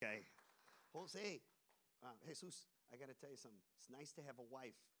Jose, Jesus, I got to tell you something. It's nice to have a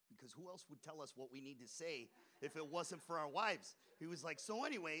wife because who else would tell us what we need to say if it wasn't for our wives? He was like, so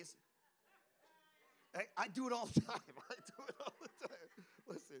anyways, I do it all the time. I do it all the time.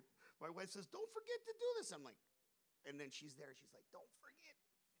 Listen, my wife says, don't forget to do this. I'm like, and then she's there. She's like, don't forget.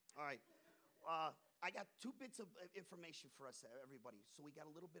 All right. I got 2 bits of information for us, everybody. So we got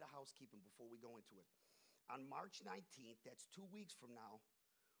a little bit of housekeeping before we go into it. On March 19th, that's 2 weeks from now,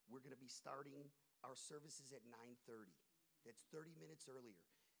 we're going to be starting our services at 9:30. That's 30 minutes earlier.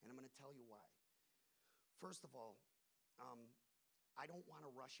 And I'm going to tell you why. First of all, I don't want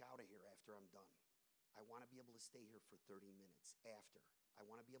to rush out of here after I'm done. I want to be able to stay here for 30 minutes after. I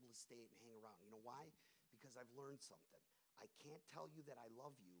want to be able to stay and hang around. You know why? Because I've learned something. I can't tell you that I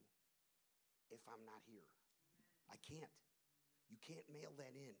love you if I'm not here. I can't. You can't mail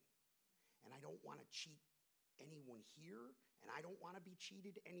that in. And I don't want to cheat anyone here, and I don't want to be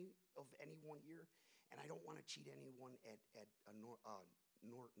cheated anyone here, and I don't want to cheat anyone at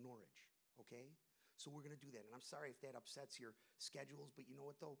Norwich, okay? So we're going to do that. And I'm sorry if that upsets your schedules, but you know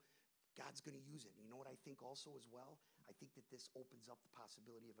what, though? God's going to use it. You know what I think also as well? I think that this opens up the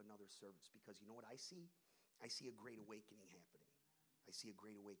possibility of another service because you know what I see? I see a great awakening happening. I see a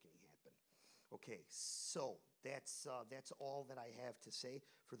great awakening happen. Okay, so that's all that I have to say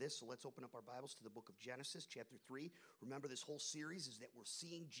for this. So let's open up our Bibles to the book of Genesis, chapter 3. Remember, this whole series is that we're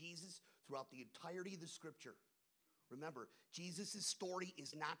seeing Jesus throughout the entirety of the Scripture. Remember, Jesus' story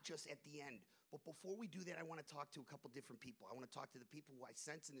is not just at the end. But before we do that, I want to talk to a couple different people. I want to talk to the people who I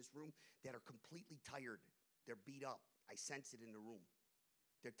sense in this room that are completely tired. They're beat up. I sense it in the room.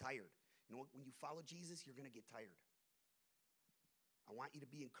 They're tired. You know what? When you follow Jesus, you're going to get tired. I want you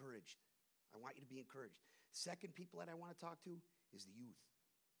to be encouraged. I want you to be encouraged. Second people that I want to talk to is the youth.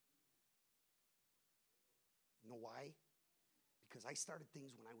 You know why? Because I started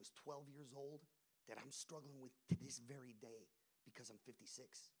things when I was 12 years old that I'm struggling with to this very day because I'm 56.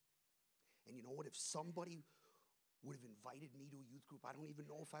 And you know what? If somebody would have invited me to a youth group, I don't even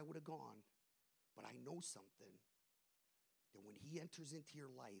know if I would have gone. But I know something, that when he enters into your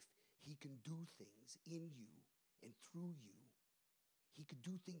life, he can do things in you and through you. He could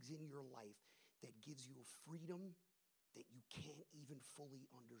do things in your life that gives you a freedom that you can't even fully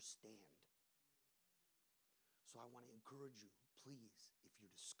understand. So I want to encourage you, please, if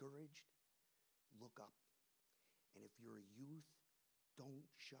you're discouraged, look up. And if you're a youth, don't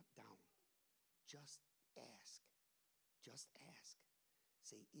shut down. Just ask. Just ask.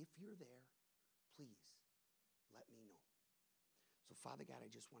 Say, if you're there, please let me know. So, Father God, I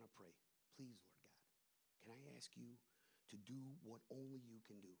just want to pray. Please, Lord God, can I ask you to do what only you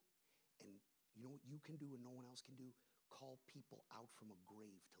can do? And you know what you can do and no one else can do? Call people out from a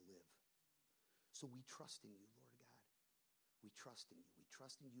grave to live. So we trust in you, Lord God. We trust in you. We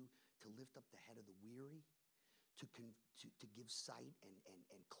trust in you to lift up the head of the weary, to give sight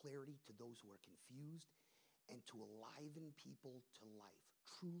and clarity to those who are confused, and to enliven people to life,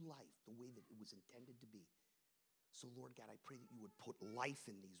 true life, the way that it was intended to be. So, Lord God, I pray that you would put life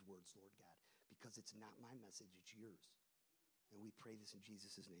in these words, Lord God, because it's not my message, it's yours. And we pray this in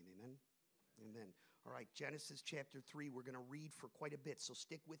Jesus' name, amen? Amen. All right, Genesis chapter 3, we're going to read for quite a bit, so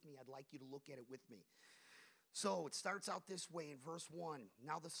stick with me. I'd like you to look at it with me. So it starts out this way in verse 1.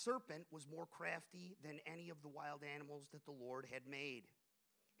 Now the serpent was more crafty than any of the wild animals that the Lord had made.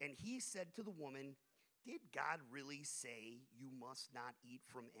 And he said to the woman, did God really say you must not eat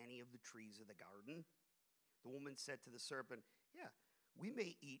from any of the trees of the garden? The woman said to the serpent, yeah, we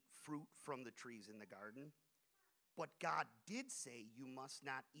may eat fruit from the trees in the garden, but God did say you must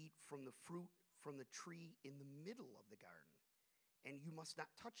not eat from the fruit from the tree in the middle of the garden, and you must not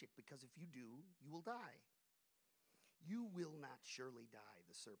touch it, because if you do, you will die. You will not surely die,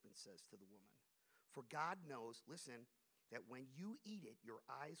 the serpent says to the woman. For God knows, listen, that when you eat it, your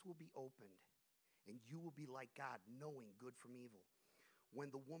eyes will be opened, and you will be like God, knowing good from evil. When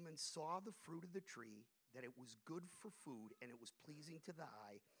the woman saw the fruit of the tree, that it was good for food, and it was pleasing to the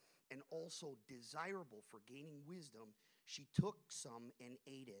eye, and also desirable for gaining wisdom, she took some and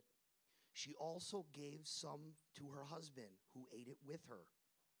ate it. She also gave some to her husband, who ate it with her.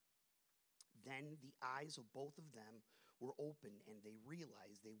 Then the eyes of both of them were opened, and they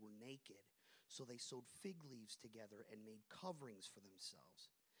realized they were naked. So they sewed fig leaves together and made coverings for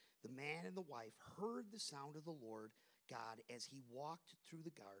themselves. The man and the wife heard the sound of the Lord God as he walked through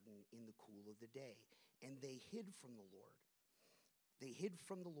the garden in the cool of the day, and they hid from the Lord. They hid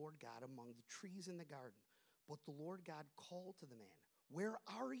from the Lord God among the trees in the garden. But the Lord God called to the man, where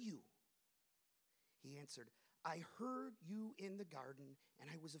are you? He answered, I heard you in the garden, and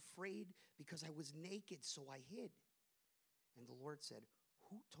I was afraid because I was naked, so I hid. And the Lord said,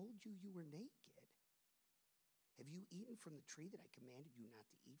 who told you you were naked? Have you eaten from the tree that I commanded you not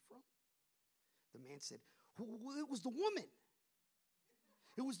to eat from? The man said, well, it was the woman.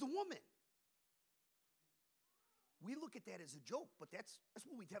 It was the woman. We look at that as a joke, but that's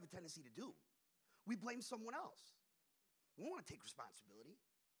what we have a tendency to do. We blame someone else. We don't want to take responsibility,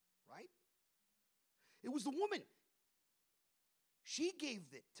 right? It was the woman. She gave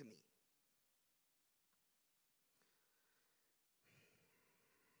it to me.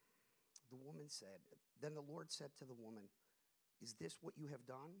 The woman said, then the Lord said to the woman, is this what you have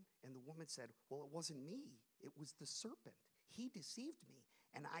done? And the woman said, well, it wasn't me. It was the serpent. He deceived me,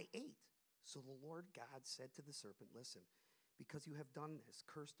 and I ate. So the Lord God said to the serpent, listen, because you have done this,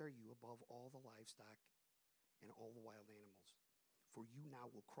 cursed are you above all the livestock and all the wild animals. For you now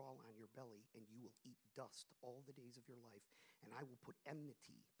will crawl on your belly, and you will eat dust all the days of your life. And I will put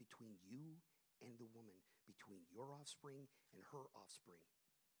enmity between you and the woman, between your offspring and her offspring.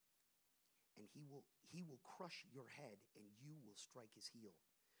 And he will crush your head, and you will strike his heel.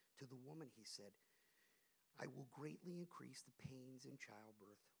 To the woman he said, I will greatly increase the pains in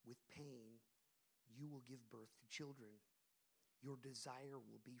childbirth. With pain, you will give birth to children. Your desire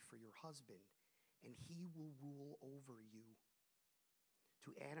will be for your husband, and he will rule over you.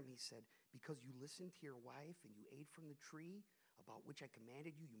 To Adam he said, because you listened to your wife and you ate from the tree about which I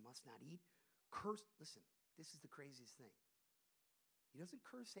commanded you, you must not eat. Cursed, listen, this is the craziest thing. He doesn't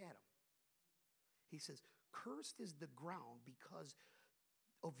curse Adam. He says, cursed is the ground because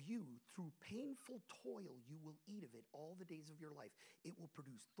of you. Through painful toil you will eat of it all the days of your life. It will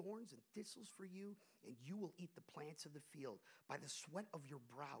produce thorns and thistles for you, and you will eat the plants of the field. By the sweat of your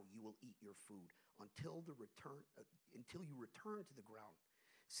brow you will eat your food until you return to the ground,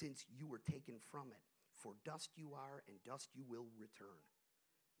 since you were taken from it. For dust you are, and dust you will return.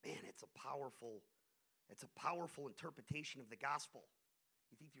 Man, it's a powerful interpretation of the gospel.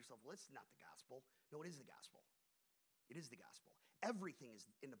 You think to yourself, well, it's not the gospel. No, it is the gospel. It is the gospel. Everything is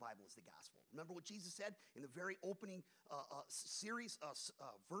in the Bible is the gospel. Remember what Jesus said in the very opening series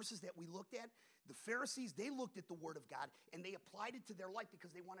verses that we looked at? The Pharisees, they looked at the word of God and they applied it to their life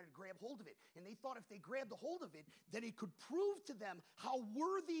because they wanted to grab hold of it. And they thought if they grabbed a hold of it, then it could prove to them how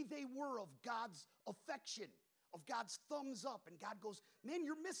worthy they were of God's affection, of God's thumbs up. And God goes, man,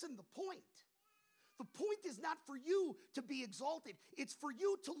 you're missing the point. The point is not for you to be exalted. It's for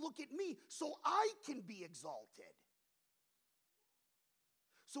you to look at me so I can be exalted.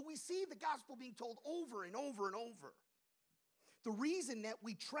 So we see the gospel being told over and over and over. The reason that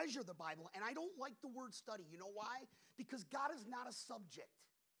we treasure the Bible, and I don't like the word study, you know why? Because God is not a subject.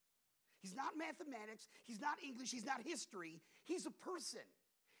 He's not mathematics, he's not English, he's not history, he's a person.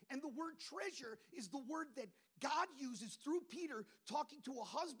 And the word treasure is the word that God uses through Peter talking to a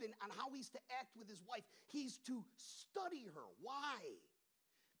husband on how he's to act with his wife. He's to study her. Why?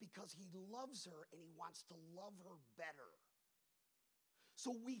 Because he loves her and he wants to love her better.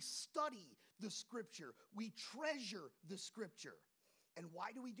 So we study the scripture. We treasure the scripture. And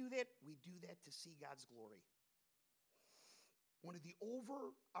why do we do that? We do that to see God's glory. One of the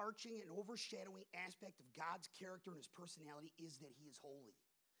overarching and overshadowing aspect of God's character and his personality is that he is holy.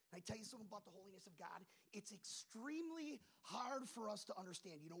 Can I tell you something about the holiness of God? It's extremely hard for us to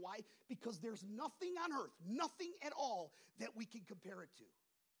understand. You know why? Because there's nothing on earth, nothing at all that we can compare it to.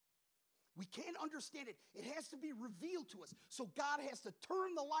 We can't understand it. It has to be revealed to us. So God has to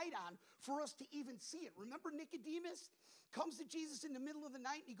turn the light on for us to even see it. Remember Nicodemus comes to Jesus in the middle of the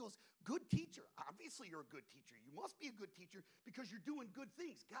night and he goes, good teacher. Obviously you're a good teacher. You must be a good teacher because you're doing good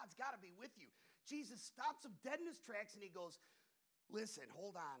things. God's got to be with you. Jesus stops him dead in his tracks and he goes, listen,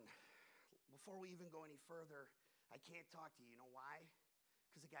 hold on. Before we even go any further, I can't talk to you. You know why?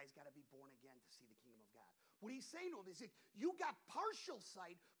 Because the guy's got to be born again to see the kingdom of God. What he's saying to him is, you got partial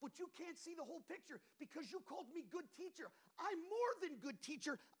sight, but you can't see the whole picture because you called me good teacher. I'm more than good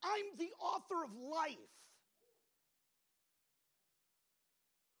teacher. I'm the author of life.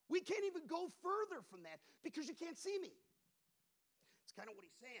 We can't even go further from that because you can't see me. It's kind of what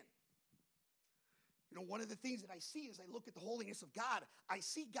he's saying. You know, one of the things that I see as I look at the holiness of God, I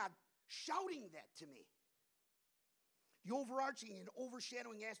see God shouting that to me. The overarching and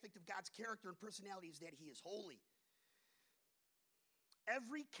overshadowing aspect of God's character and personality is that he is holy.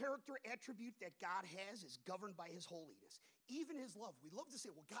 Every character attribute that God has is governed by his holiness. Even his love. We love to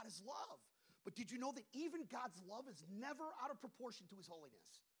say, well, God is love. But did you know that even God's love is never out of proportion to his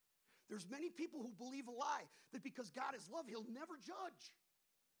holiness? There's many people who believe a lie that because God is love, he'll never judge.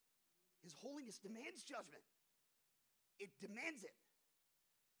 His holiness demands judgment. It demands it.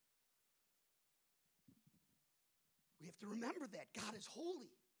 We have to remember that God is holy.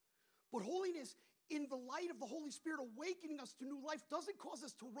 But holiness in the light of the Holy Spirit awakening us to new life doesn't cause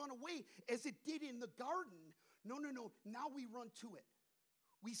us to run away as it did in the garden. No. Now we run to it.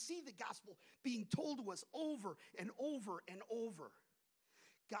 We see the gospel being told to us over and over and over.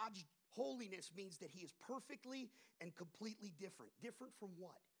 God's holiness means that he is perfectly and completely different. Different from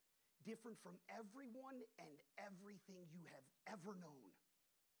what? Different from everyone and everything you have ever known.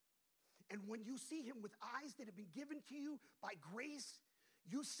 And when you see him with eyes that have been given to you by grace,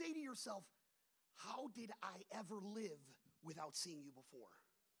 you say to yourself, how did I ever live without seeing you before?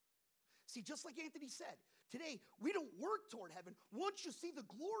 See, just like Anthony said, today, we don't work toward heaven. Once you see the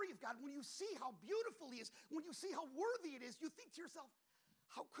glory of God, when you see how beautiful he is, when you see how worthy it is, you think to yourself,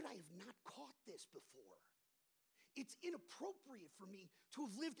 how could I have not caught this before? It's inappropriate for me to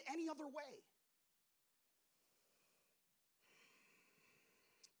have lived any other way.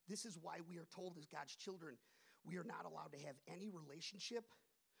 This is why we are told as God's children, we are not allowed to have any relationship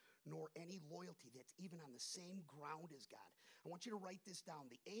nor any loyalty that's even on the same ground as God. I want you to write this down.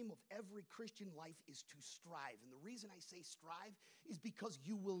 The aim of every Christian life is to strive. And the reason I say strive is because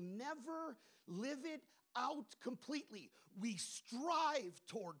you will never live it out completely. We strive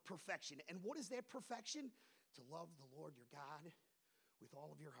toward perfection. And what is that perfection? To love the Lord your God with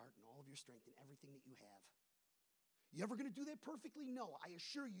all of your heart and all of your strength and everything that you have. You ever going to do that perfectly? No, I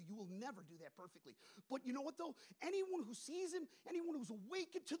assure you, you will never do that perfectly. But you know what though? Anyone who sees him, anyone who's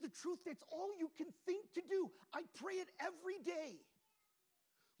awakened to the truth, that's all you can think to do. I pray it every day.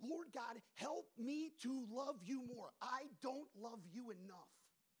 Lord God, help me to love you more. I don't love you enough.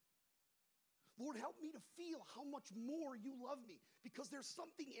 Lord, help me to feel how much more you love me, because there's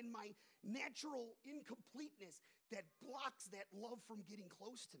something in my natural incompleteness that blocks that love from getting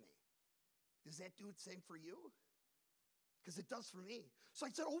close to me. Does that do the same for you? Because it does for me. So I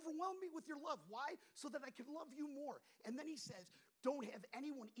said, overwhelm me with your love. Why? So that I can love you more. And then he says, don't have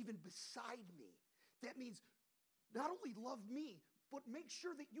anyone even beside me. That means not only love me, but make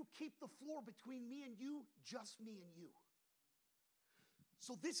sure that you keep the floor between me and you, just me and you.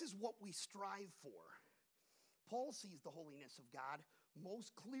 So this is what we strive for. Paul sees the holiness of God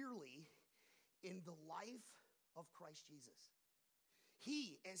most clearly in the life of Christ Jesus.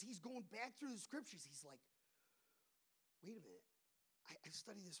 As he's going back through the scriptures, he's like, wait a minute, I've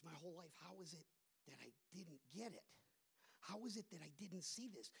studied this my whole life. How is it that I didn't get it? How is it that I didn't see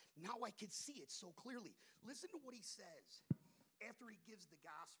this? Now I can see it so clearly. Listen to what he says after he gives the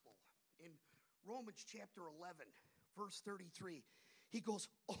gospel. In Romans chapter 11, verse 33, he goes,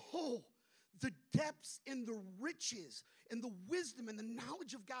 oh, the depths and the riches and the wisdom and the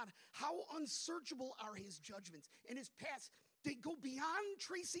knowledge of God, how unsearchable are his judgments and his paths. They go beyond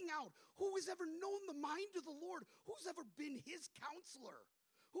tracing out. Who has ever known the mind of the Lord? Who's ever been his counselor?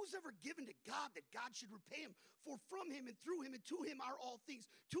 Who's ever given to God that God should repay him? For from him and through him and to him are all things.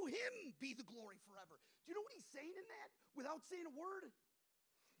 To him be the glory forever. Do you know what he's saying in that without saying a word?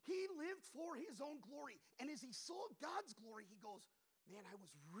 He lived for his own glory. And as he saw God's glory, he goes, man, I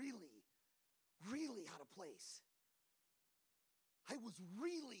was really, really out of place. I was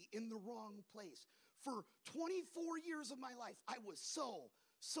really in the wrong place. For 24 years of my life, I was so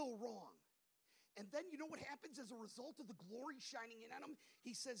wrong. And then you know what happens as a result of the glory shining in on him?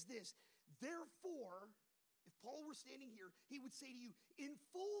 He says this, therefore, if Paul were standing here, he would say to you, in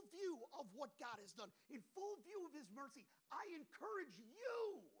full view of what God has done, in full view of his mercy, I encourage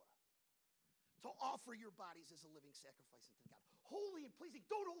you to offer your bodies as a living sacrifice unto God. Holy and pleasing.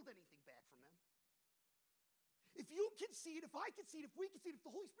 Don't hold anything back from him. If you can see it, if I can see it, if we can see it, if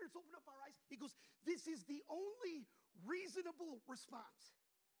the Holy Spirit's opened up our eyes, he goes, this is the only reasonable response.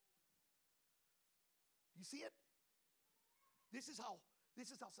 Do you see it? This is how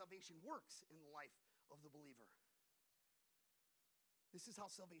salvation works in the life of the believer. This is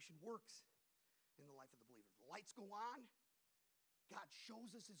how salvation works in the life of the believer. The lights go on. God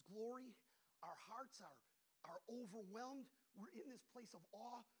shows us his glory. Our hearts are overwhelmed. We're in this place of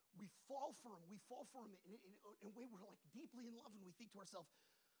awe. We fall for him. We fall for him in a way we're like deeply in love, and we think to ourselves,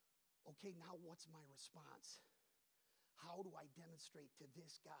 okay, now what's my response? How do I demonstrate to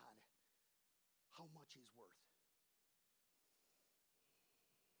this God how much he's worth?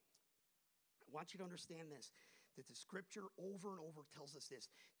 I want you to understand this, that the scripture over and over tells us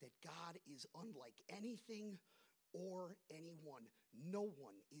this, that God is unlike anything or anyone. No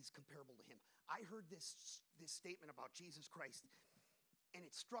one is comparable to him. I heard this statement about Jesus Christ, and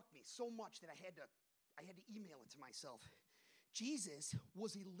it struck me so much that I had to email it to myself. Jesus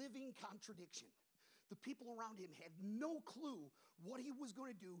was a living contradiction. The people around him had no clue what he was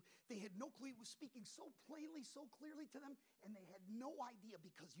going to do. They had no clue. He was speaking so plainly, so clearly to them, and they had no idea,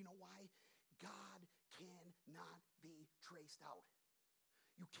 because you know why? God cannot be traced out.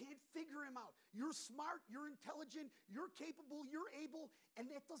 You can't figure him out. You're smart, you're intelligent, you're capable, you're able, and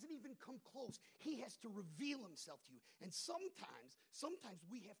that doesn't even come close. He has to reveal himself to you. And sometimes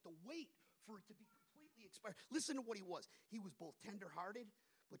we have to wait for it to be completely expired. Listen to what he was. He was both tenderhearted,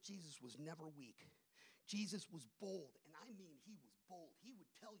 but Jesus was never weak. Jesus was bold, and I mean he was bold. He would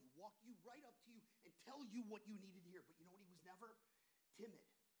tell you, walk you right up to you and tell you what you needed to hear. But you know what he was never? Timid.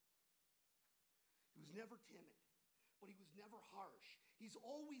 He was never timid. But he was never harsh. He's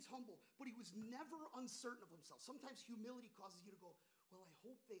always humble, but he was never uncertain of himself. Sometimes humility causes you to go, well, I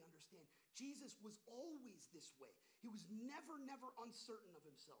hope they understand. Jesus was always this way. He was never uncertain of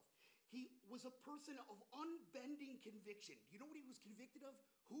himself. He was a person of unbending conviction. You know what he was convicted of?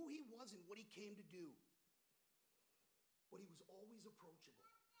 Who he was and what he came to do. But he was always approachable.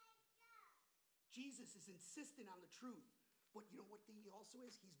 Jesus is insistent on the truth. But you know what he also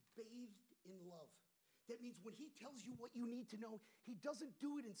is? He's bathed in love. That means when he tells you what you need to know, he doesn't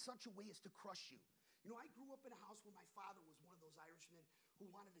do it in such a way as to crush you. You know, I grew up in a house where my father was one of those Irishmen who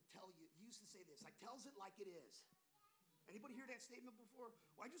wanted to tell you, he used to say this, I tells it like it is. Anybody hear that statement before?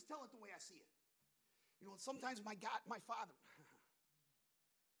 Well, I just tell it the way I see it. You know, sometimes my father,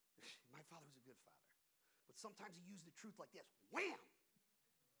 my father was a good father, but sometimes he used the truth like this, wham!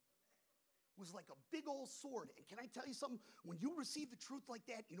 It was like a big old sword. And can I tell you something? When you receive the truth like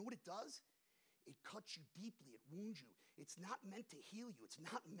that, you know what it does? It cuts you deeply. It wounds you. It's not meant to heal you. It's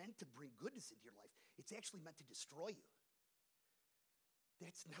not meant to bring goodness into your life. It's actually meant to destroy you.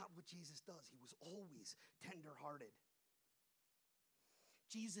 That's not what Jesus does. He was always tenderhearted.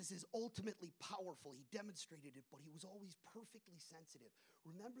 Jesus is ultimately powerful. He demonstrated it, but he was always perfectly sensitive.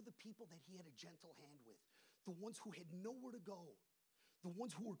 Remember the people that he had a gentle hand with, the ones who had nowhere to go, the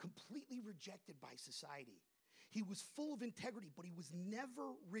ones who were completely rejected by society. He was full of integrity, but he was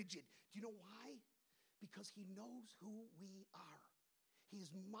never rigid. Do you know why? Because he knows who we are. He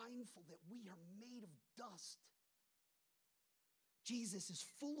is mindful that we are made of dust. Jesus is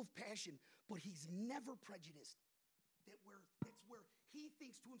full of passion, but he's never prejudiced. That's where he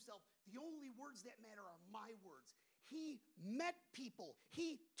thinks to himself, the only words that matter are my words. He met people.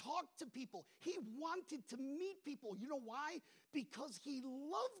 He talked to people. He wanted to meet people. You know why? Because he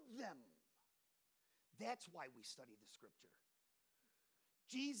loved them. That's why we study the scripture.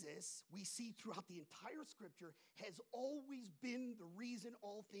 Jesus, we see throughout the entire scripture, has always been the reason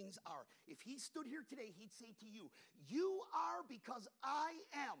all things are. If he stood here today, he'd say to you, you are because I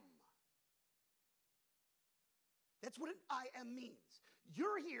am. That's what an I am means.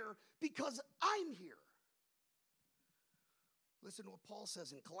 You're here because I'm here. Listen to what Paul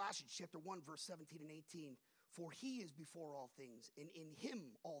says in Colossians chapter 1, verse 17 and 18. For he is before all things, and in him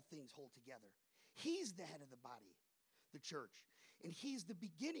all things hold together. He's the head of the body, the church. And he's the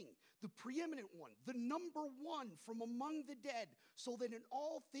beginning, the preeminent one, the number one from among the dead, so that in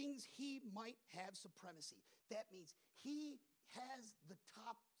all things he might have supremacy. That means he has the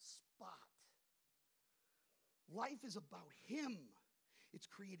top spot. Life is about him. It's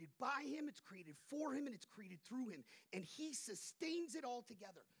created by him, it's created for him, and it's created through him. And he sustains it all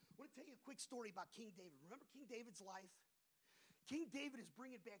together. I want to tell you a quick story about King David. Remember King David's life? King David is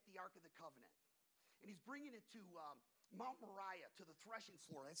bringing back the Ark of the Covenant. And he's bringing it to Mount Moriah, to the threshing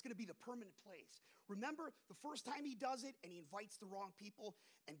floor. That's going to be the permanent place. Remember, the first time he does it, and he invites the wrong people,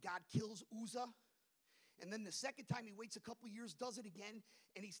 and God kills Uzzah. And then the second time he waits a couple years, does it again,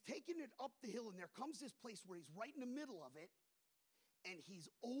 and he's taking it up the hill, and there comes this place where he's right in the middle of it, and he's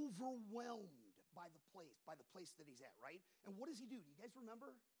overwhelmed by the place that he's at, right? And what does he do? Do you guys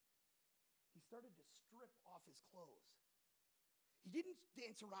remember? He started to strip off his clothes. He didn't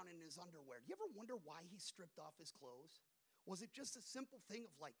dance around in his underwear. Do you ever wonder why he stripped off his clothes? Was it just a simple thing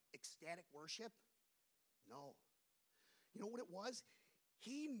of like ecstatic worship? No. You know what it was?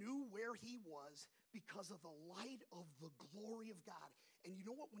 He knew where he was because of the light of the glory of God. And you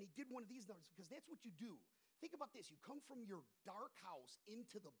know what? When he did one of these numbers, because that's what you do. Think about this. You come from your dark house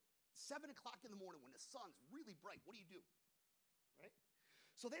into the 7 o'clock in the morning when the sun's really bright. What do? Right?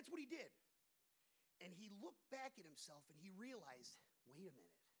 So that's what he did. And he looked back at himself and he realized, wait a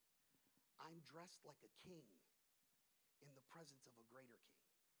minute, I'm dressed like a king in the presence of a greater king.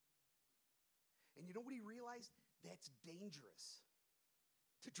 And you know what he realized? That's dangerous,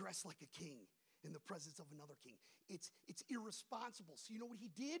 to dress like a king in the presence of another king. It's irresponsible. So you know what he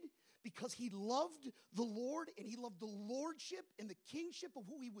did? Because he loved the Lord and he loved the lordship and the kingship of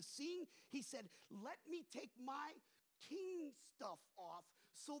who he was seeing, he said, let me take my king stuff off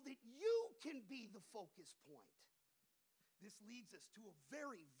so that you can be the focus point. This leads us to a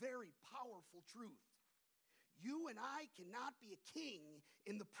very, very powerful truth. You and I cannot be a king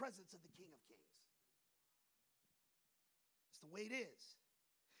in the presence of the King of Kings. It's the way it is.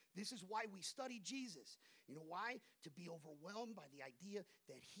 This is why we study Jesus. You know why? To be overwhelmed by the idea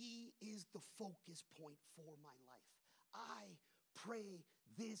that he is the focus point for my life. I pray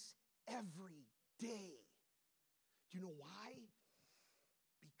this every day. Do you know why?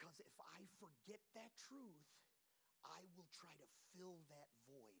 Because if I forget that truth, I will try to fill that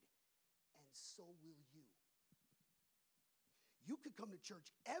void, and so will you. You could come to church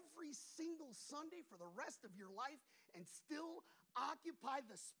every single Sunday for the rest of your life and still occupy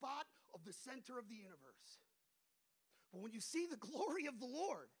the spot of the center of the universe. But when you see the glory of the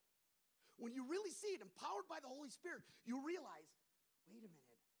Lord, when you really see it empowered by the Holy Spirit, you realize, wait a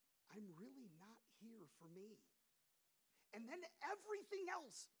minute, I'm really not here for me. And then everything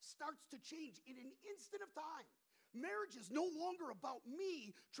else starts to change in an instant of time. Marriage is no longer about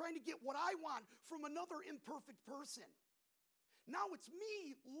me trying to get what I want from another imperfect person. Now it's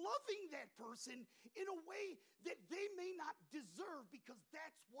me loving that person in a way that they may not deserve because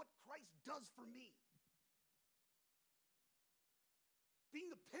that's what Christ does for me.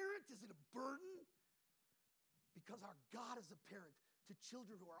 Being a parent isn't a burden because our God is a parent to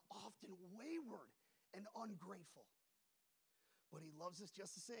children who are often wayward and ungrateful. But he loves us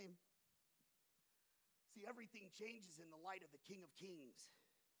just the same. See, everything changes in the light of the King of Kings.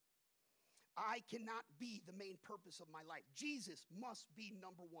 I cannot be the main purpose of my life. Jesus must be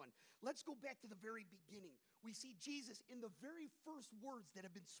number one. Let's go back to the very beginning. We see Jesus in the very first words that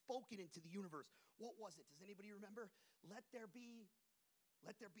have been spoken into the universe. What was it? Does anybody remember? Let there be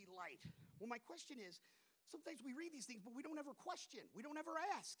light. Well, my question is, sometimes we read these things, but we don't ever question. We don't ever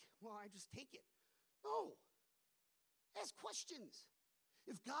ask. Well, I just take it. No. Ask questions.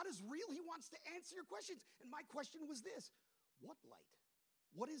 If God is real, he wants to answer your questions. And my question was this: what light?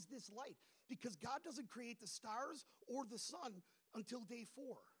 What is this light? Because God doesn't create the stars or the sun until day 4.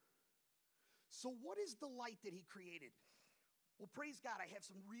 So what is the light that he created? Well, praise God, I have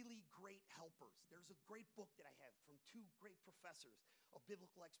some really great helpers. There's a great book that I have from 2 great professors of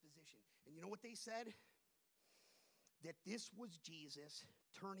biblical exposition. And you know what they said? That this was Jesus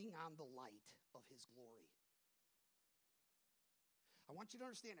turning on the light of his glory. I want you to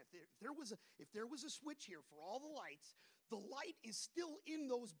understand, if there was a switch here for all the lights, the light is still in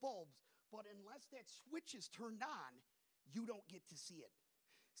those bulbs, but unless that switch is turned on, you don't get to see it.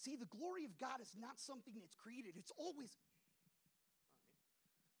 See, the glory of God is not something that's created. It's always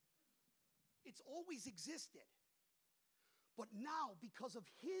existed. But now, because of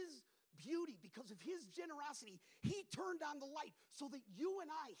his beauty, because of his generosity, he turned on the light so that you and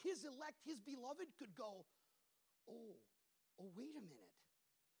I, his elect, his beloved, could go, oh, wait a minute.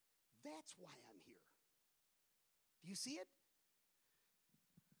 That's why I'm here. Do you see it?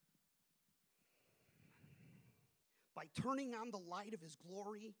 By turning on the light of his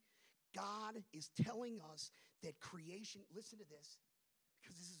glory, God is telling us that creation, listen to this,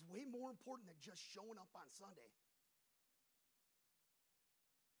 because this is way more important than just showing up on Sunday.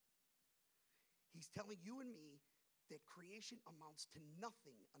 He's telling you and me that creation amounts to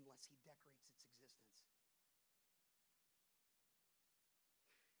nothing unless he decorates its existence.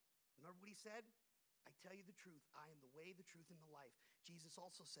 Remember what he said? I tell you the truth, I am the way, the truth, and the life. Jesus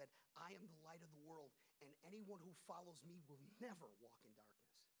also said, I am the light of the world, and anyone who follows me will never walk in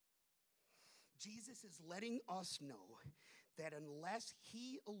darkness. Jesus is letting us know that unless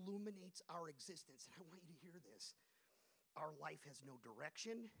he illuminates our existence, and I want you to hear this, our life has no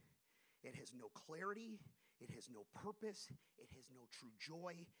direction, it has no clarity, it has no purpose, it has no true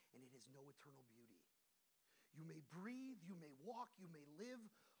joy, and it has no eternal beauty. You may breathe, you may walk, you may live,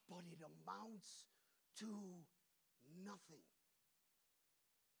 but it amounts to nothing.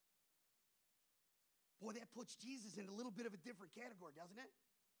 Boy, that puts Jesus in a little bit of a different category, doesn't it?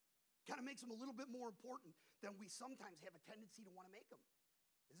 Kind of makes him a little bit more important than we sometimes have a tendency to want to make him,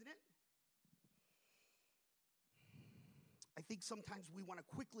 isn't it? I think sometimes we want to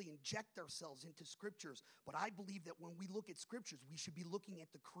quickly inject ourselves into scriptures, but I believe that when we look at scriptures, we should be looking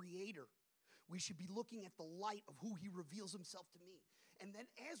at the Creator. We should be looking at the light of who he reveals himself to me. And then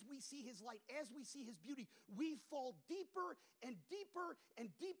as we see his light, as we see his beauty, we fall deeper and deeper and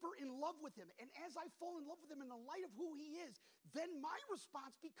deeper in love with him. And as I fall in love with him in the light of who he is, then my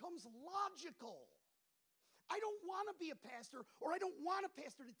response becomes logical. I don't want to be a pastor, or I don't want a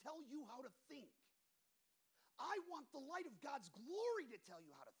pastor to tell you how to think. I want the light of God's glory to tell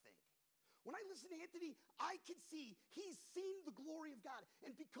you how to think. When I listen to Anthony, I can see he's seen the glory of God.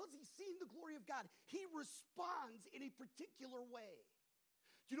 And because he's seen the glory of God, he responds in a particular way.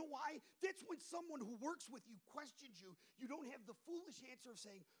 Do you know why? That's when someone who works with you questions you. You don't have the foolish answer of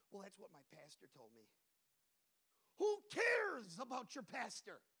saying, well, that's what my pastor told me. Who cares about your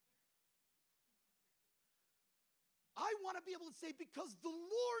pastor? I want to be able to say, because the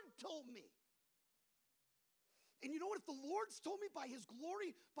Lord told me. And you know what? If the Lord's told me by his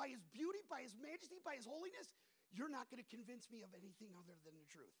glory, by his beauty, by his majesty, by his holiness, you're not going to convince me of anything other than the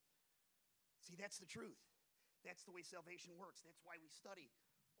truth. See, that's the truth. That's the way salvation works. That's why we study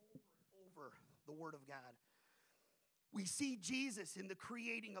over and over the Word of God. We see Jesus in the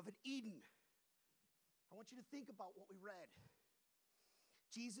creating of an Eden. I want you to think about what we read.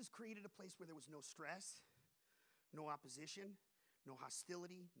 Jesus created a place where there was no stress, no opposition, no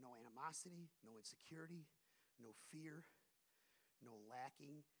hostility, no animosity, no insecurity, no fear, no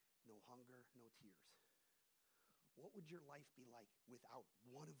lacking, no hunger, no tears. What would your life be like without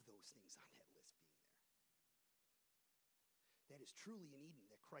one of those things on that list being there? That is truly an Eden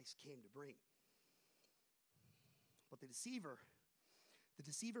that Christ came to bring. But the deceiver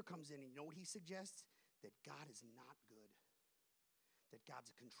comes in, and you know what he suggests? That God is not good, that God's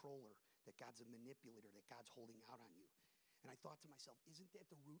a controller, that God's a manipulator, that God's holding out on you. And I thought to myself, isn't that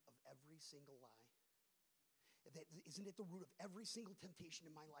the root of every single lie? Isn't it the root of every single temptation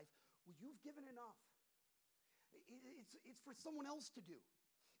in my life? Well, you've given enough. It's for someone else to do.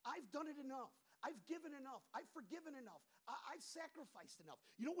 I've done it enough. I've given enough. I've forgiven enough. I've sacrificed enough.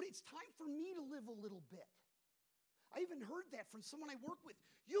 You know what? It's time for me to live a little bit. I even heard that from someone I work with.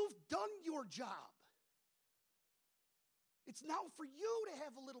 You've done your job. It's now for you to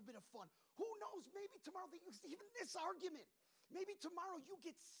have a little bit of fun. Who knows? Maybe tomorrow, even this argument, maybe tomorrow you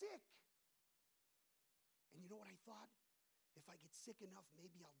get sick. And you know what I thought? If I get sick enough,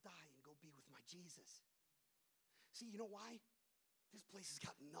 maybe I'll die and go be with my Jesus. See, you know why? This place has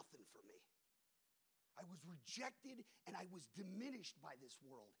got nothing for me. I was rejected and I was diminished by this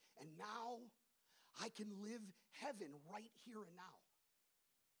world. And now I can live heaven right here and now.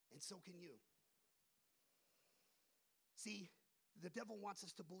 And so can you. See, the devil wants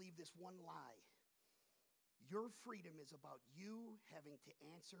us to believe this one lie. Your freedom is about you having to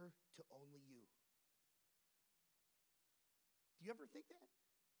answer to only you. Do you ever think that?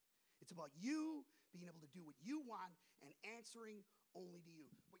 It's about you being able to do what you want and answering only to you.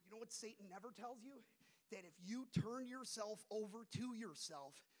 But you know what Satan never tells you? That if you turn yourself over to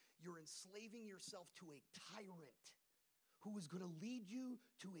yourself, you're enslaving yourself to a tyrant who is going to lead you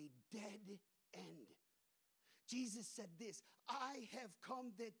to a dead end. Jesus said this, I have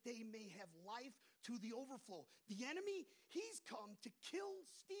come that they may have life to the overflow. The enemy, he's come to kill,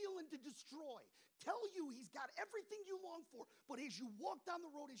 steal, and to destroy. Tell you he's got everything you long for. But as you walk down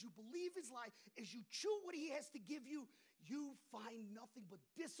the road, as you believe his lie, as you chew what he has to give you, you find nothing but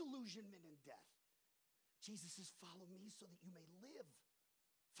disillusionment and death. Jesus says, follow me so that you may live.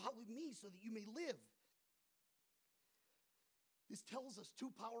 Follow me so that you may live. This tells us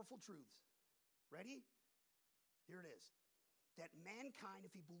two powerful truths. Ready? Here it is. That mankind,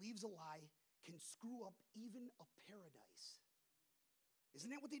 if he believes a lie, can screw up even a paradise.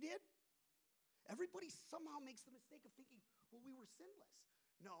 Isn't that what they did? Everybody somehow makes the mistake of thinking, well, we were sinless.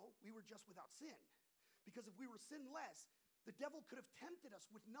 No, we were just without sin. Because if we were sinless, the devil could have tempted us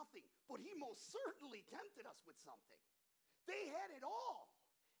with nothing, but he most certainly tempted us with something. They had it all,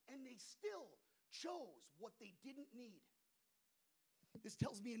 and they still chose what they didn't need. This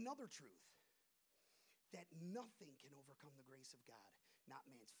tells me another truth, that nothing can overcome the grace of God. Not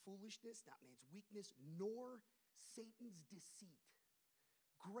man's foolishness, not man's weakness, nor Satan's deceit.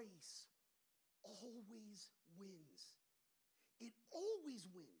 Grace always wins. It always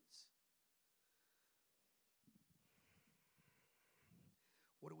wins.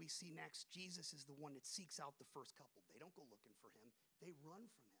 What do we see next? Jesus is the one that seeks out the first couple. They don't go looking for him. They run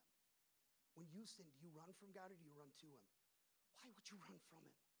from him. When you sin, do you run from God or do you run to him? Why would you run from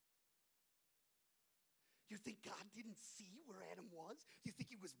him? You think God didn't see where Adam was? Do you think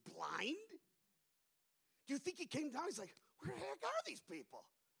he was blind? Do you think he came down? He's like, where the heck are these people?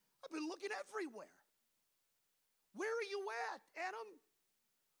 I've been looking everywhere. Where are you at, Adam?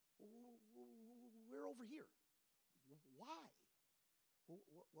 We're over here. Why?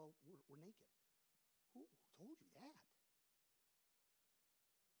 Well, we're naked. Who told you that?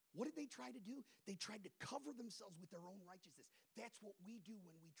 What did they try to do? They tried to cover themselves with their own righteousness. That's what we do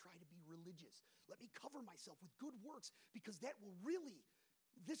when we try to be religious. Let me cover myself with good works because this will really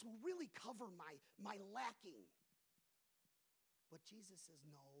cover my lacking. But Jesus says,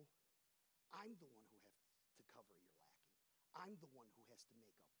 no, I'm the one who has to cover your lacking. I'm the one who has to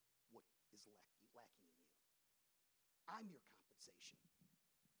make up what is lacking in you. I'm your compensation.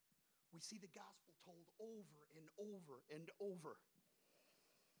 We see the gospel told over and over and over.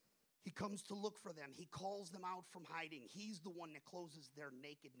 He comes to look for them. He calls them out from hiding. He's the one that closes their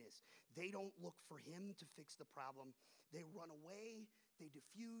nakedness. They don't look for him to fix the problem. They run away. They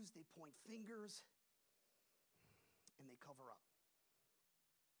diffuse. They point fingers. and they cover up.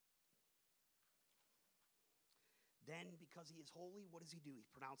 Then, because he is holy, what does he do? He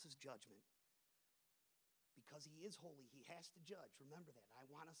pronounces judgment. Because he is holy, he has to judge. Remember that. I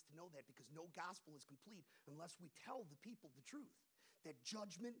want us to know that because no gospel is complete unless we tell the people the truth, that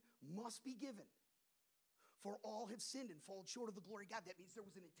judgment must be given. For all have sinned and fallen short of the glory of God. That means there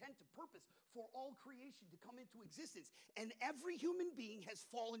was an intent and purpose for all creation to come into existence. And every human being has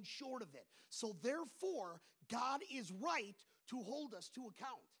fallen short of it. So therefore, God is right to hold us to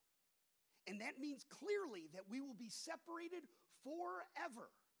account. And that means clearly that we will be separated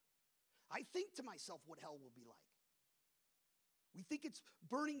forever. I think to myself what hell will be like. We think it's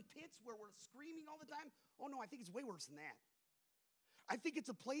burning pits where we're screaming all the time. Oh no, I think it's way worse than that. I think it's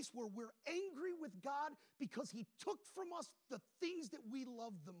a place where we're angry with God because he took from us the things that we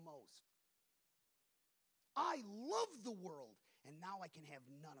love the most. I love the world, and now I can have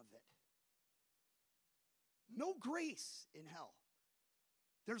none of it. No grace in hell.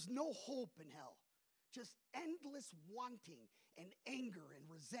 There's no hope in hell. Just endless wanting and anger and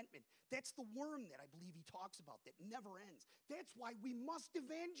resentment. That's the worm that I believe he talks about that never ends. That's why we must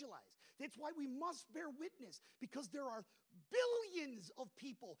evangelize. That's why we must bear witness, because there are billions of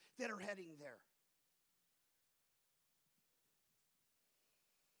people that are heading there.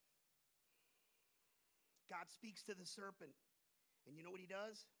 God speaks to the serpent, and you know what he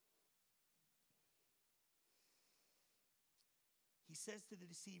does? He says to the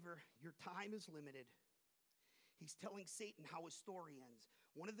deceiver, your time is limited. He's telling Satan how his story ends.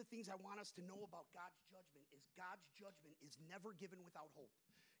 One of the things I want us to know about God's judgment is never given without hope.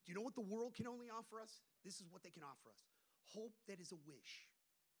 Do you know what the world can only offer us? This is what they can offer us. Hope that is a wish.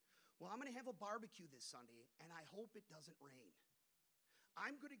 Well, I'm going to have a barbecue this Sunday, and I hope it doesn't rain.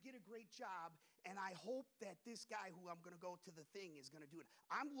 I'm going to get a great job, and I hope that this guy who I'm going to go to the thing is going to do it.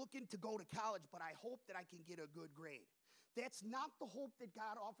 I'm looking to go to college, but I hope that I can get a good grade. That's not the hope that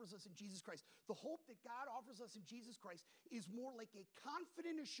God offers us in Jesus Christ. The hope that God offers us in Jesus Christ is more like a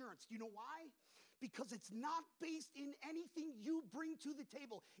confident assurance. Do you know why? Because it's not based in anything you bring to the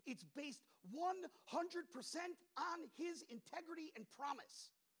table. It's based 100% on his integrity and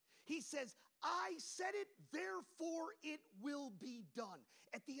promise. He says, I said it, therefore it will be done.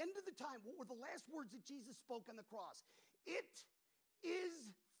 At the end of the time, what were the last words that Jesus spoke on the cross? It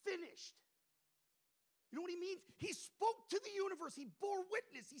is finished. You know what he means? He spoke to the universe. He bore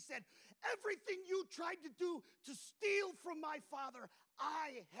witness. He said, everything you tried to do to steal from my Father,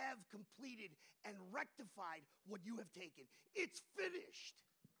 I have completed and rectified what you have taken. It's finished.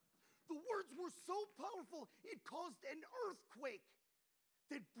 The words were so powerful, it caused an earthquake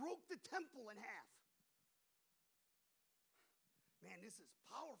that broke the temple in half. Man, this is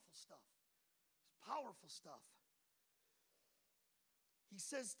powerful stuff. It's powerful stuff. He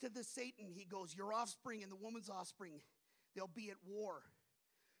says to the Satan, he goes, your offspring and the woman's offspring, they'll be at war.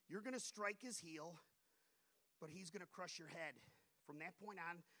 You're going to strike his heel, but he's going to crush your head. From that point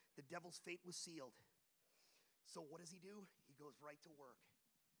on, the devil's fate was sealed. So what does he do? He goes right to work.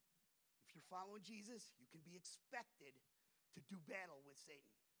 If you're following Jesus, you can be expected to do battle with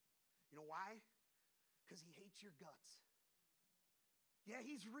Satan. You know why? Because he hates your guts. Yeah,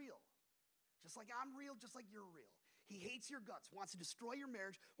 he's real. Just like I'm real, just like you're real. He hates your guts, wants to destroy your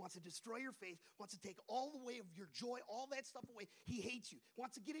marriage, wants to destroy your faith, wants to take all the way of your joy, all that stuff away. He hates you,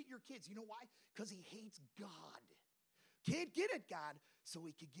 wants to get at your kids. You know why? Because he hates God. Can't get at God, so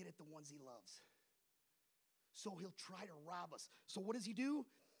he could get at the ones he loves. So he'll try to rob us. So what does he do?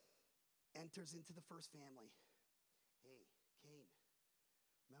 Enters into the first family. Hey, Cain,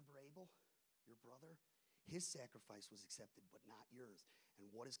 remember Abel, your brother? His sacrifice was accepted, but not yours.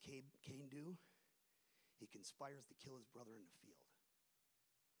 And what does Cain do? He conspires to kill his brother in the field.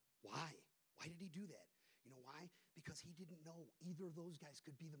 Why? Why did he do that? You know why? Because he didn't know either of those guys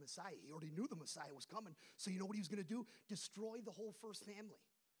could be the Messiah. He already knew the Messiah was coming. So you know what he was going to do? Destroy the whole first family.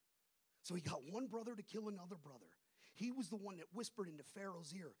 So he got one brother to kill another brother. He was the one that whispered into Pharaoh's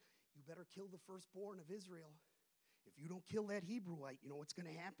ear, you better kill the firstborn of Israel. If you don't kill that Hebrewite, you know what's going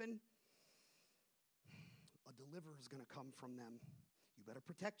to happen? A deliverer is going to come from them. You better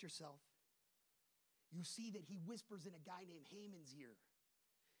protect yourself. You see that he whispers in a guy named Haman's ear.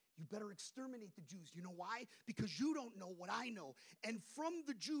 You better exterminate the Jews. You know why? Because you don't know what I know. And from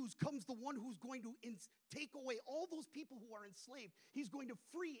the Jews comes the one who's going to take away all those people who are enslaved. He's going to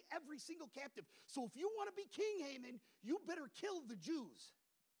free every single captive. So if you want to be king, Haman, you better kill the Jews.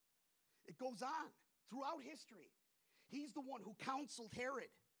 It goes on throughout history. He's the one who counseled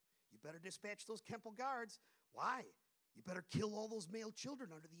Herod. You better dispatch those temple guards. Why? You better kill all those male children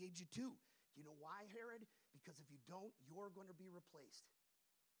under the age of 2. Do you know why, Herod? Because if you don't, you're going to be replaced.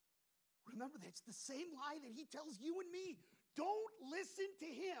 Remember, that's the same lie that he tells you and me. Don't listen to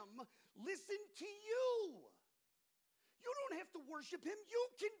him. Listen to you. You don't have to worship him. You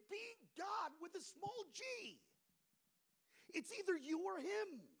can be God with a small g. It's either you or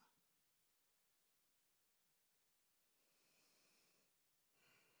him.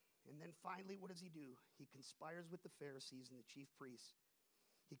 And then finally, what does he do? He conspires with the Pharisees and the chief priests.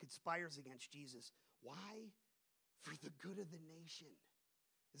 He conspires against Jesus. Why? For the good of the nation.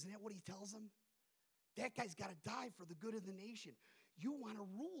 Isn't that what he tells them? That guy's got to die for the good of the nation. You want to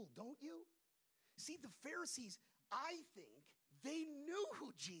rule, don't you? See, the Pharisees, I think, they knew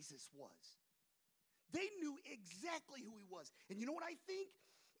who Jesus was. They knew exactly who he was. And you know what I think?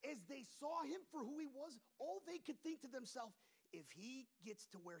 As they saw him for who he was, all they could think to themselves, if he gets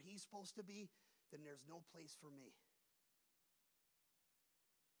to where he's supposed to be, then there's no place for me.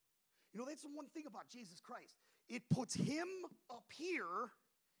 You know, that's the one thing about Jesus Christ. It puts him up here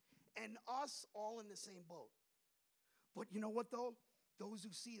and us all in the same boat. But you know what, though? Those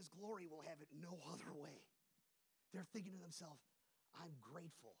who see his glory will have it no other way. They're thinking to themselves, I'm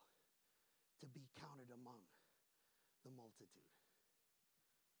grateful to be counted among the multitude.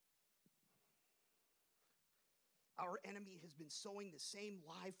 Our enemy has been sowing the same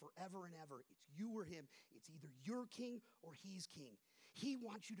lie forever and ever. It's you or him. It's either you're king or he's king. He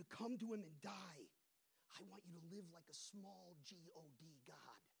wants you to come to him and die. I want you to live like a small G-O-D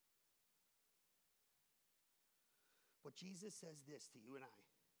God. But Jesus says this to you and I.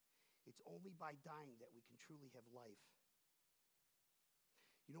 It's only by dying that we can truly have life.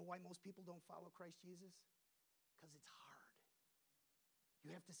 You know why most people don't follow Christ Jesus? Because it's hard. You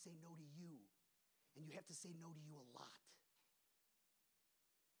have to say no to you. And you have to say no to you a lot.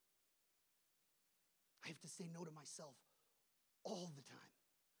 I have to say no to myself all the time.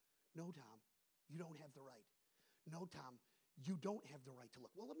 No, Tom, you don't have the right. No, Tom, you don't have the right to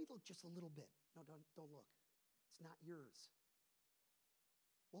look. Well, let me look just a little bit. No, don't look. It's not yours.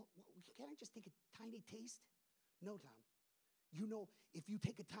 Well, can't I just take a tiny taste? No, Tom. You know, if you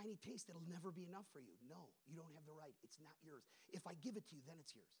take a tiny taste, it'll never be enough for you. No, you don't have the right. It's not yours. If I give it to you, then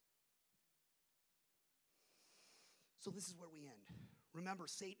it's yours. So this is where we end. Remember,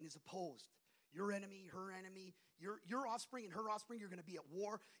 Satan is opposed. Your enemy, her enemy, your offspring and her offspring, you're going to be at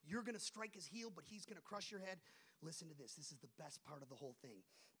war. You're going to strike his heel, but he's going to crush your head. Listen to this. This is the best part of the whole thing.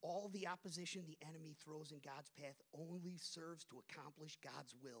 All the opposition the enemy throws in God's path only serves to accomplish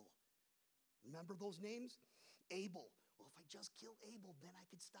God's will. Remember those names? Abel. Well, if I just kill Abel, then I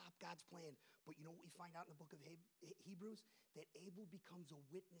could stop God's plan. But you know what we find out in the book of Hebrews? That Abel becomes a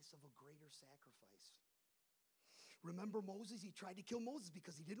witness of a greater sacrifice. Remember Moses? He tried to kill Moses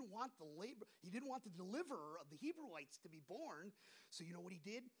because he didn't want the deliverer of the Hebrewites to be born. So you know what he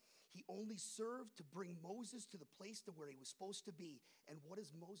did? He only served to bring Moses to the place to where he was supposed to be. And what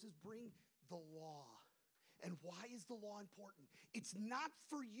does Moses bring? The law. And why is the law important? It's not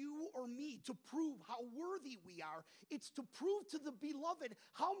for you or me to prove how worthy we are. It's to prove to the beloved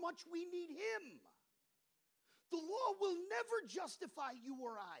how much we need him. The law will never justify you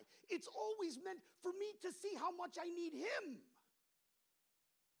or I. It's always meant for me to see how much I need him.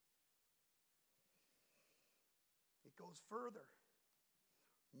 It goes further.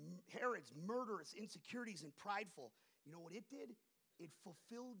 Herod's murderous, insecurities, and prideful. You know what it did? It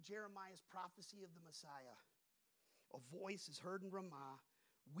fulfilled Jeremiah's prophecy of the Messiah. A voice is heard in Ramah,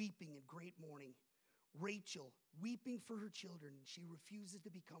 weeping in great mourning. Rachel weeping for her children. She refuses to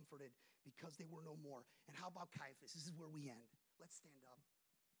be comforted because they were no more. And how about Caiaphas? This is where we end. Let's stand up.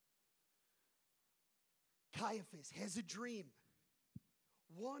 Caiaphas has a dream.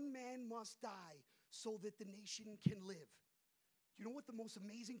 One man must die so that the nation can live. You know what the most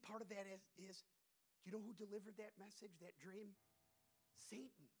amazing part of that is? Do you know who delivered that message, that dream?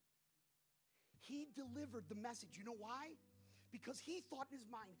 Satan. He delivered the message. You know why? Because he thought in his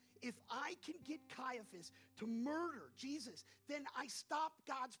mind, if I can get Caiaphas to murder Jesus, then I stop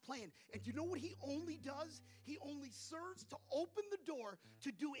God's plan. And you know what he only does? He only serves to open the door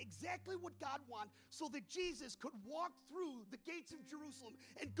to do exactly what God wants so that Jesus could walk through the gates of Jerusalem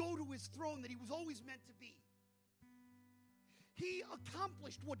and go to his throne that he was always meant to be. He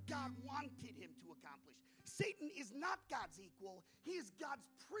accomplished what God wanted him to accomplish. Satan is not God's equal. He is God's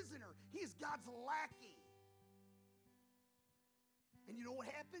prisoner. He is God's lackey. And you know what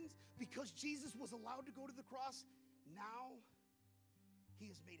happens? Because Jesus was allowed to go to the cross, now he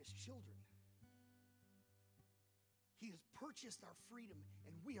has made us children. He has purchased our freedom,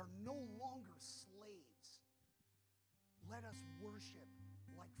 and we are no longer slaves. Let us worship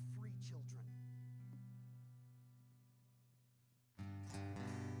like free children.